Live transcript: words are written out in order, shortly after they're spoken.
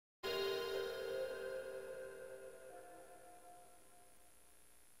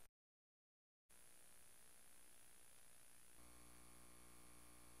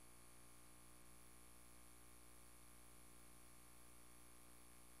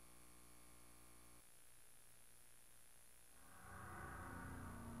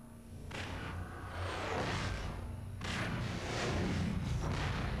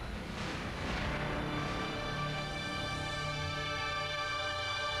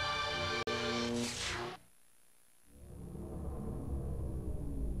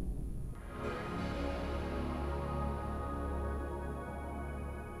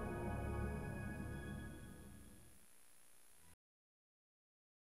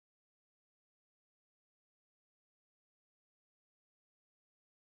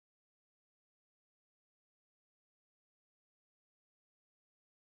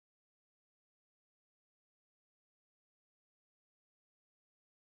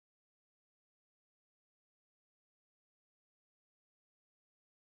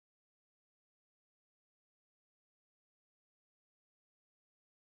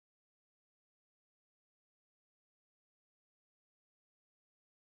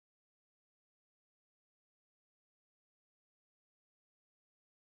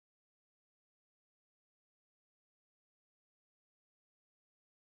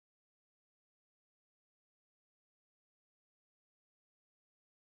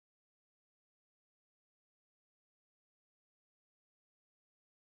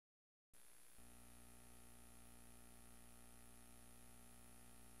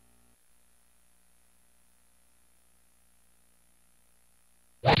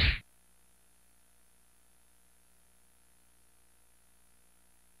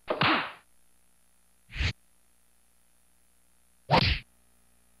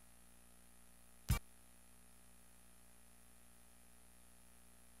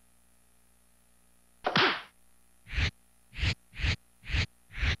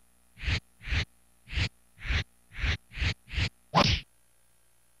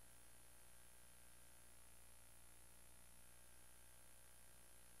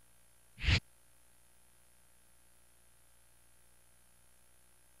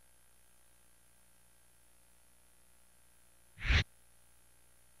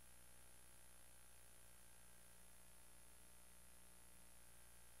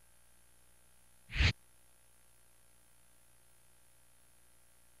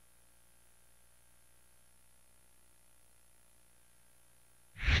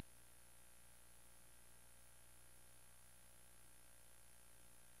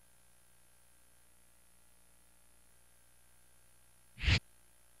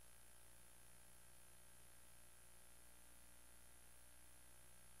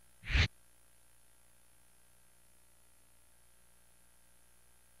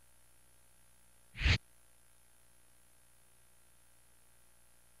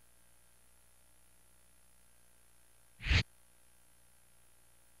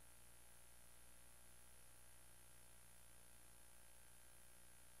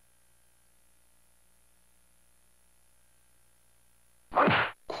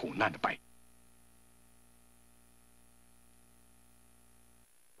นั่นไป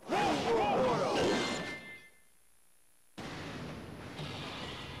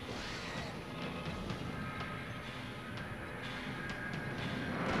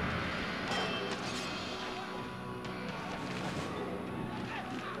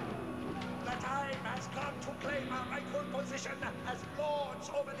The time has come to claim our rightful position as lords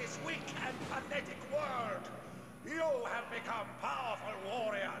over this weak and pathetic world. You have become powerful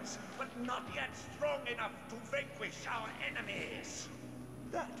warriors, but not yet strong enough to vanquish our enemies.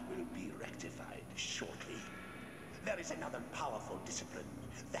 That will be rectified shortly. There is another powerful discipline,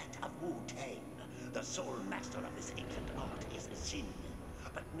 that of Wu-Tang. The sole master of this ancient art is Sin.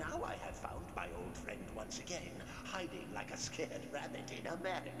 But now I have found my old friend once again, hiding like a scared rabbit in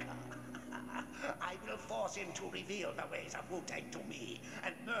America. I will force him to reveal the ways of Wu-Tang to me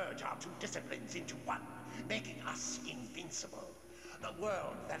and merge our two disciplines into one, making us invincible. The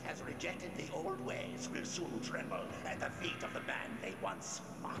world that has rejected the old ways will soon tremble at the feet of the man they once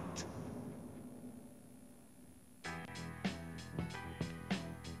mocked.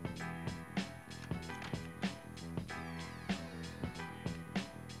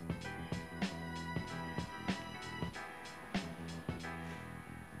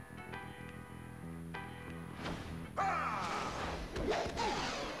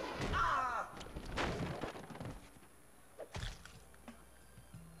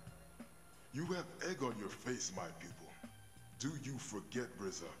 You have egg on your face, my pupil. Do you forget,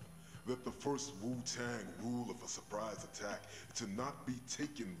 Rizza, that the first Wu-Tang rule of a surprise attack is to not be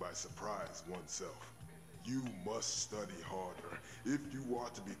taken by surprise oneself? You must study harder if you are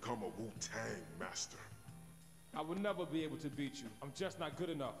to become a Wu-Tang master. I will never be able to beat you. I'm just not good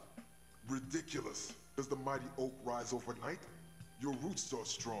enough. Ridiculous. Does the mighty oak rise overnight? Your roots are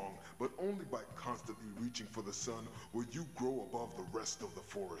strong, but only by constantly reaching for the sun will you grow above the rest of the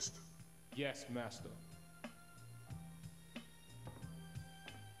forest. Yes, Master.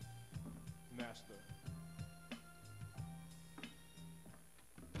 Master.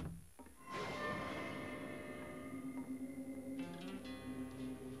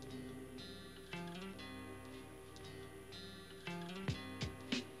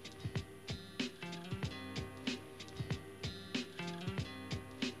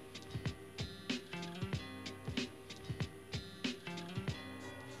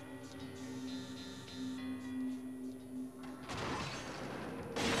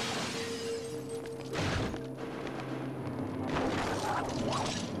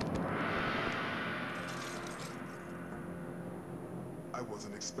 I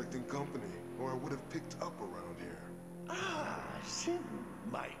wasn't expecting company, or I would have picked up around here. Ah, Sin,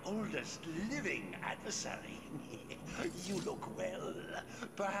 my oldest living adversary. You look well.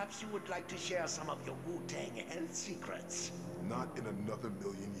 Perhaps you would like to share some of your Wu-Tang health secrets. Not in another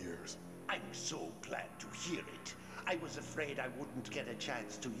million years. I'm so glad to hear it. I was afraid I wouldn't get a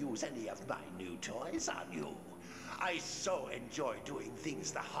chance to use any of my new toys on you. I so enjoy doing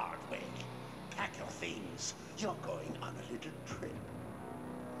things the hard way. Pack your things. You're going on a little trip.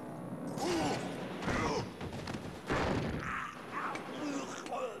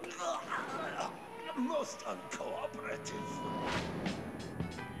 Most uncooperative.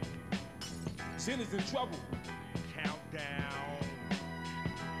 Sin is in trouble. Countdown.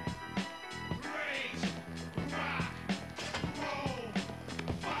 Raise, rock, roll,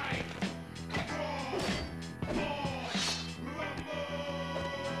 fight, roll, rumble.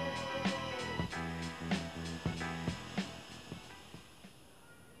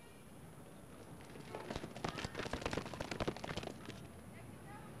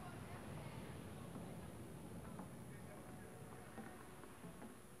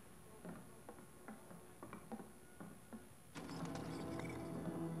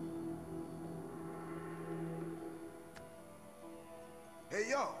 Hey,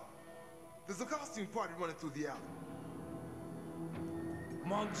 yo! There's a costume party running through the alley.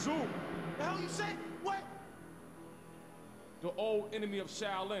 Mongzu, The hell you say? What? the old enemy of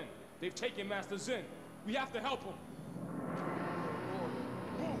Shaolin. They've taken Master Zen. We have to help him.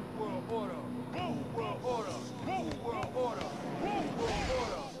 World order! World order! World order! World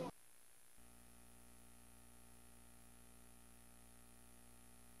order!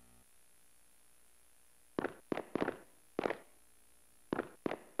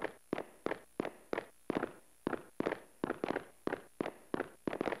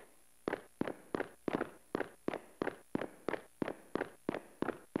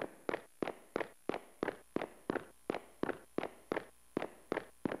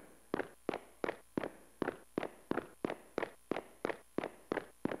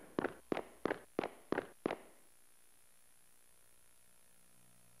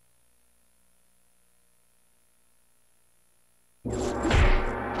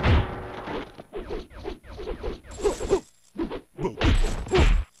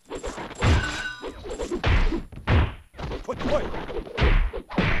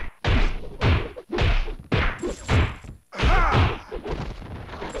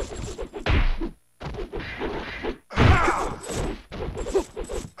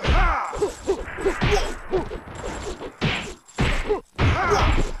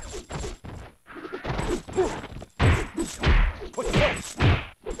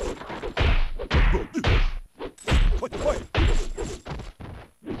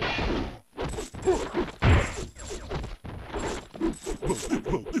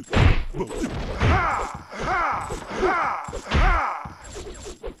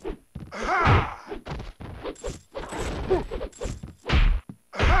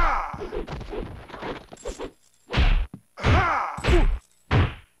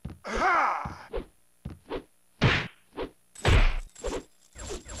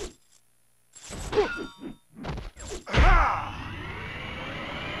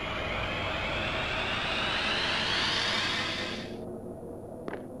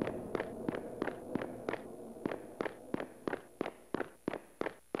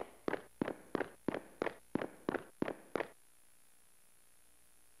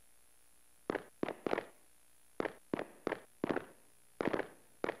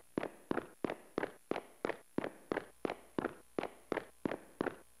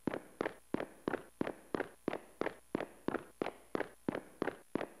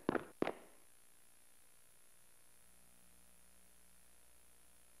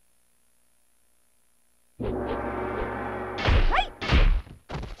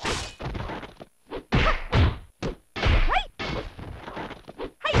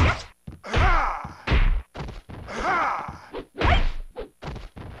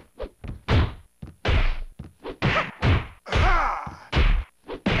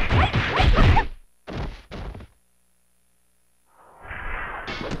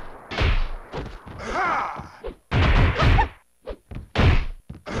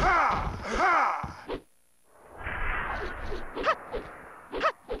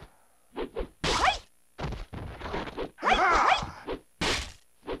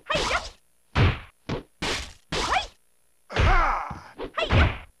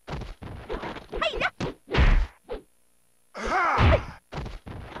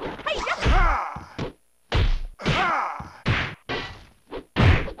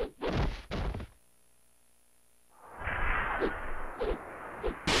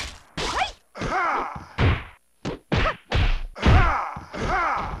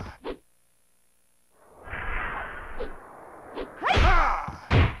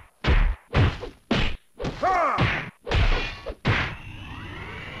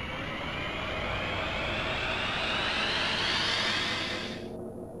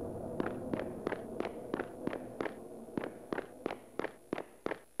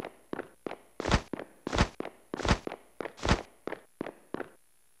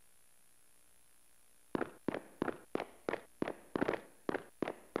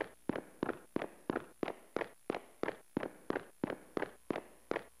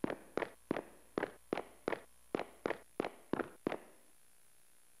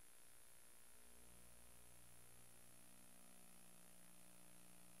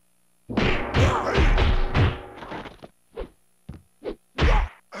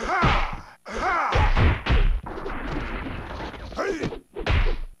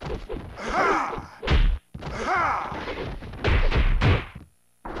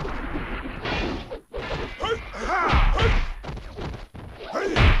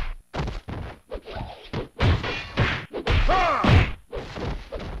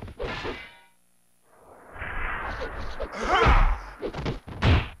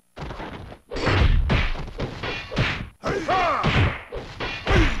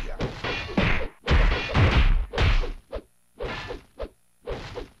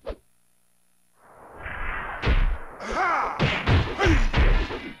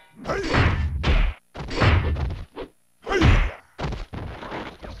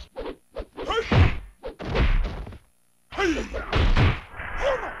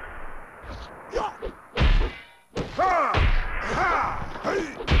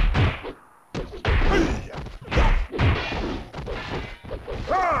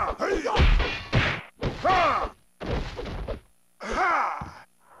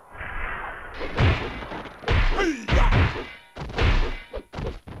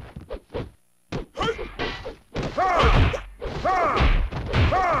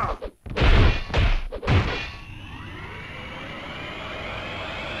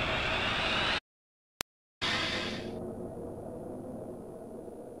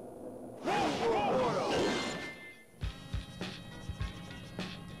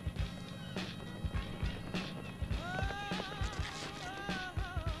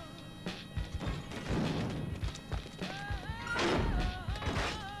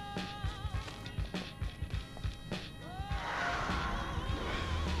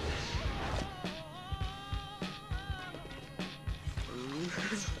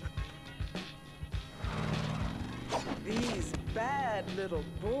 These bad little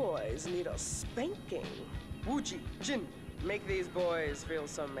boys need a spanking. Wuji, Jin, make these boys feel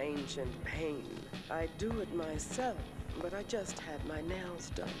some ancient pain. I do it myself, but I just had my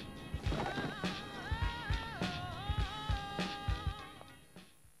nails done.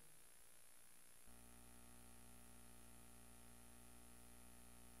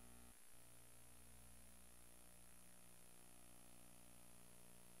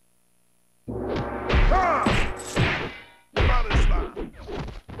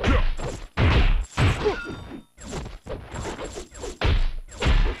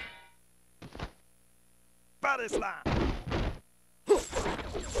 Body slam. Do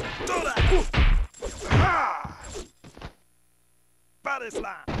that. Body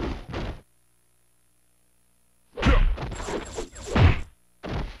slam.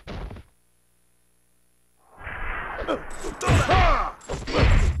 Do that.